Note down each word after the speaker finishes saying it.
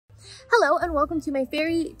Hello and welcome to my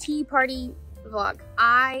fairy tea party vlog.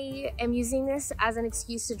 I am using this as an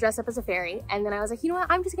excuse to dress up as a fairy, and then I was like, you know what,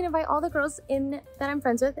 I'm just gonna invite all the girls in that I'm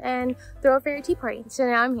friends with and throw a fairy tea party. So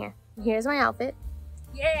now I'm here. Here's my outfit.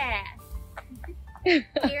 Yeah! Here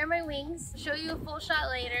are my wings. Show you a full shot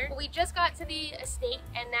later. We just got to the estate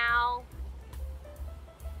and now,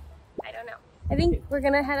 I don't know. I think we're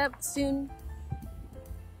gonna head up soon.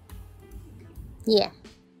 Yeah.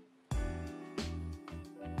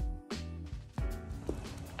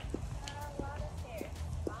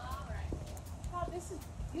 This is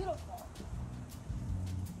beautiful.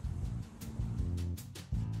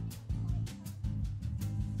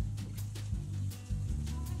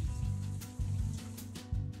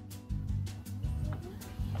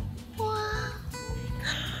 Wow.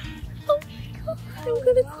 Oh my god, I'm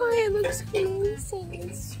gonna cry. It looks amazing.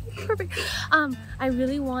 It's perfect. I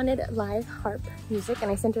really wanted live harp music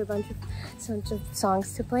and I sent her a bunch of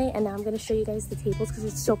songs to play, and now I'm gonna show you guys the tables because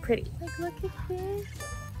it's so pretty. Like, look at this.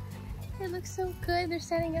 It looks so good. They're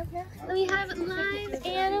setting up now. We have live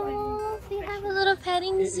animals. We have a little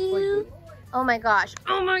petting zoo. Oh my gosh.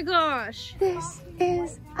 Oh my gosh. This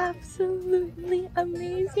is absolutely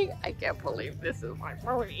amazing. I can't believe this is my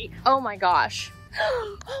party. Oh my gosh.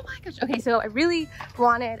 Oh my gosh. Okay, so I really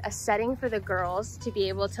wanted a setting for the girls to be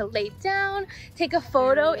able to lay down, take a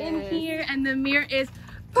photo in here, and the mirror is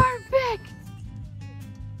perfect.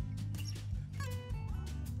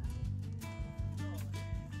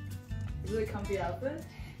 Is it a comfy outfit?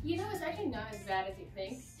 You know, it's actually not as bad as you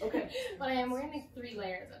think. Okay. But I am wearing like 3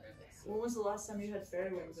 layers under this. When was the last time you had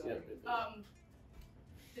fairy wings on?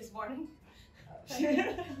 This morning.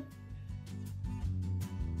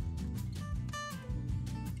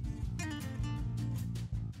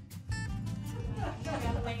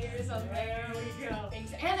 Got layers on there. We go.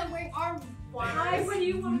 Thanks. And I'm wearing arm wires. What do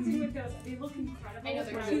you want to do with those? They look incredible. I know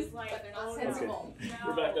they're cute, but they're not sensible.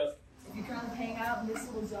 We're back up. If you kind of hang out in this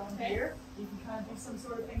little zone here, you can kind of do some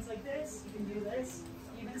sort of things like this. You can do this,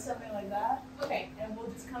 even something like that. Okay. And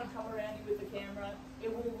we'll just kind of come around you with the camera.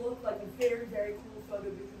 It will look like a very, very cool photo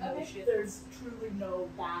booth. Okay. There's truly no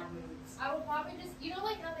bad moves. I will probably just, you know,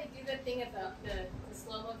 like how they do the thing at the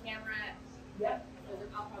slow-mo camera? Yep.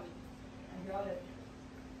 I'll probably. I got it.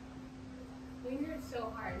 Wings are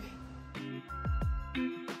so hard.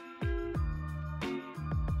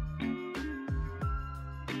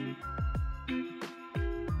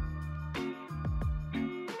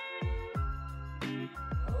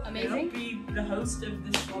 Amazing. I'll be the host of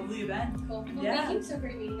this lovely event. Cool. Well, Yeah. thank you. So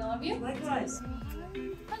great meeting all of you. Likewise.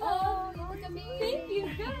 Hello. You look amazing. Thank you.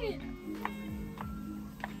 Good.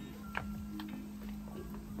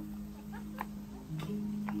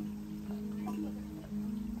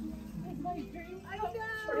 I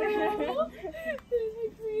don't know.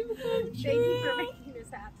 Thank you for making this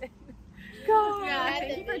happen. God. Yeah,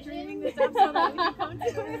 thank you for dreaming this up so that we can come to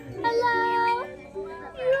it. Hello.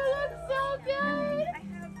 You look so good. I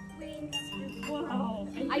have wings. Wow.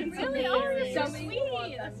 I really are. You're so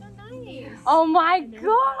sweet. That's so nice. Oh my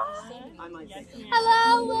god. Hello.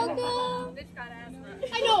 Welcome. Bitch got asthma.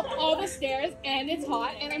 I know all the stairs and it's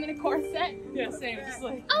hot and I'm in a corset. Yeah, same. Just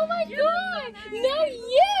like. Oh my god. No,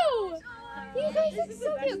 you. You guys look so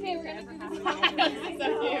cute. Okay, we're gonna do this. This is so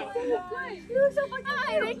cute. You look so fucking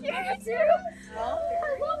cute. Thank you too.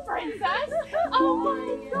 Hello, princess. Oh my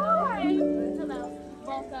god. Hello.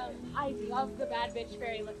 Welcome. I love the bad bitch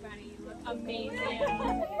fairy look, Maddie. You look amazing.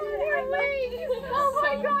 Oh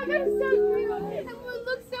my god, that's so cute. Everyone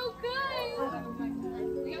looks so good.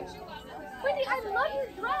 Wendy, I love your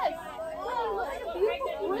dress. Wow, look at the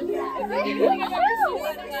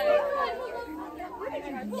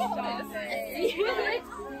beautiful princess.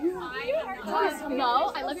 Hello,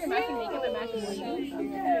 I love your matching makeup and matching wings.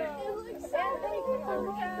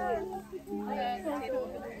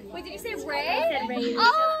 Wait, did you say Ray? I said Ray. Oh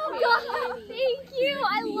god, thank you.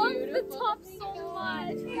 I love the top so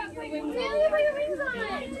much. Really, put your wings on.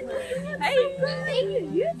 Hey, thank you.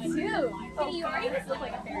 You too. Hey, you already just look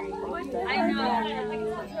like a fairy. I know.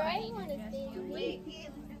 Right?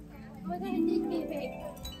 What kind of dick do you pick?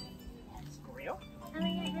 Oh my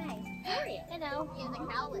god, hi. Hello. You're the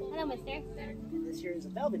cowlet. Hello, mister. This here is a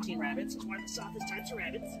velveteen rabbit. It's one of the softest types of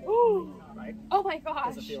rabbits. Ooh. Right? Oh my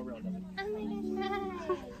gosh. Doesn't feel real, does it? Oh my gosh,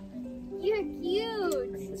 hi. You're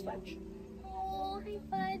cute. Her name is Fudge. Oh, hi,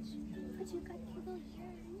 Fudge. Fudge, you got cute little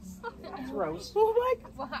ears. It's Rose. Oh my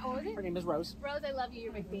god. What was it? Her name is Rose. Rose, I love you.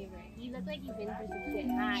 You're my favorite. You look like you've been for some shit.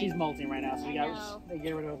 Hi. She's molting right now, so we I got know. they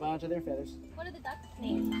get rid of a bunch of their feathers. What are the ducks'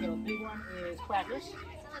 names? So the big one is Quackers,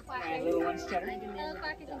 Hello, and Quackers. the little one's Cheddar. Hello,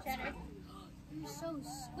 Quackers and Cheddar. You're so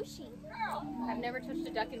squishy. I've never touched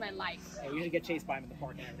a duck in my life. Yeah, you usually get chased by them in the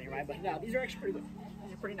park and everything, right? But no, these are actually pretty good.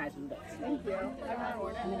 These are pretty nice little ducks. Thank you.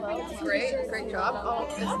 Great, great job.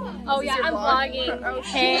 Oh yeah, I'm vlogging. Oh,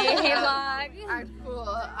 Hey vlog. Cool.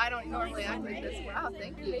 I don't normally act like this. Wow,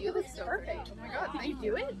 thank you. You look so great. Oh my god, thank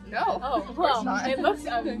you. No. Oh, of course well, not. it looks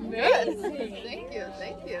Good. amazing. Thank you.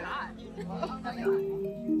 Thank you. Oh my god.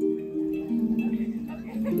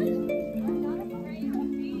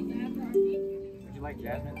 Would you like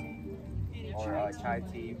jasmine tea or chai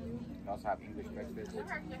tea? We also have English breakfast with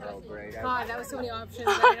Earl Grey. God, that was so many options.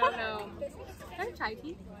 I don't know. Can I have chai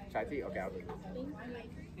tea? Chai tea? Okay, I'll do it.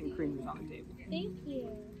 And cream is on the table. Thank you.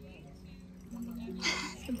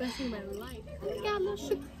 It's the best thing in my life. Yeah, no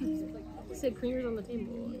sugar. You said creamers on the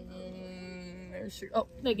table. Oh,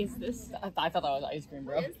 Like, is this? I thought that was ice cream,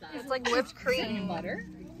 bro. it's like whipped cream. Butter?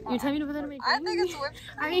 You're telling me to put that in my cream? I think it's whipped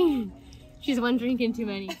cream. I mean, she's one drinking too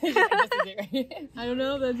many. I don't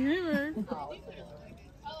know, that's creamer.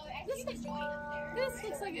 This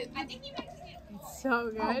looks like it. I think you guys So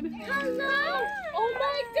good. Hello! Oh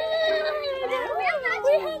my god!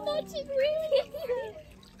 We have matching rings!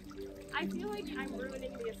 I feel like I'm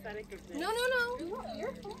ruining the aesthetic of this. No.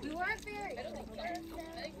 We weren't very.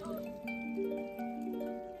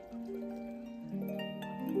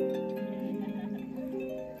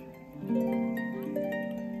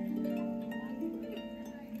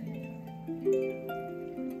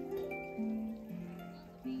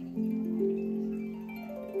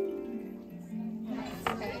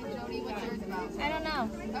 Okay, Jody, what's yours about? I don't know.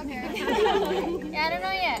 Okay. Yeah, I don't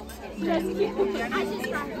know yet.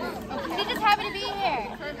 She just happened to be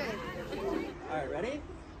here. Perfect. All right, ready? Here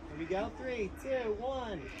we go. 3, 2,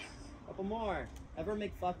 1. Couple more. Ever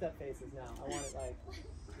make fucked up faces now. I want it like,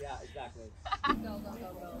 yeah, exactly.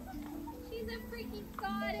 She's a freaking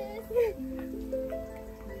goddess.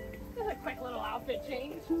 That's a quick little outfit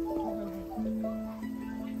change.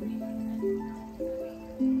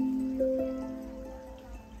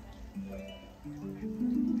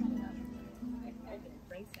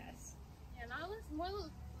 Princess. Yeah,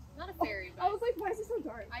 not a fairy, but I was like, why is it so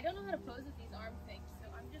dark? I don't know how to pose with these arm things, so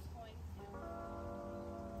I'm just going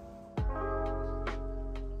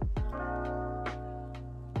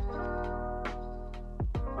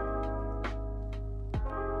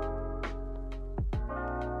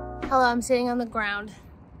to. Hello, I'm sitting on the ground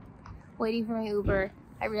waiting for my Uber.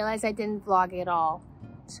 I realized I didn't vlog at all.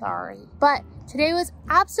 Sorry. But today was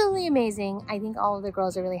absolutely amazing. I think all of the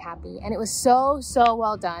girls are really happy and it was so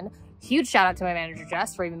well done. Huge shout out to my manager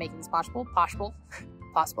Jess for even making this possible.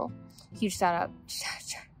 Huge shout out.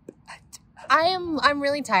 I'm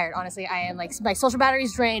really tired, honestly. I am like, my social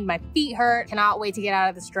battery's drained, my feet hurt, cannot wait to get out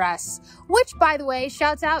of this dress. Which, by the way,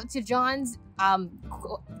 shouts out to John's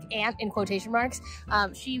aunt in quotation marks.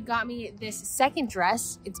 She got me this second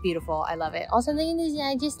dress. It's beautiful. I love it. Also,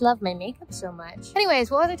 I just love my makeup so much. Anyways,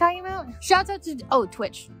 what was I talking about? Shouts out to,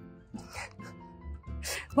 Twitch.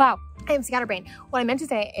 Wow, I am scatterbrained. What I meant to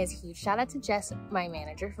say is huge shout out to Jess, my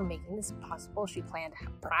manager, for making this possible. She planned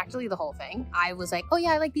practically the whole thing. I was like, oh yeah,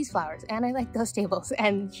 I like these flowers and I like those tables,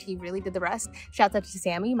 and she really did the rest. Shout out to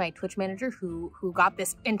Sammy, my Twitch manager, who got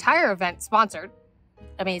this entire event sponsored.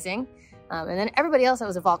 Amazing. And then everybody else that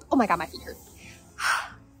was involved. Oh my god, my feet hurt.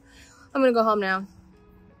 I'm gonna go home now.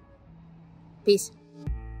 Peace.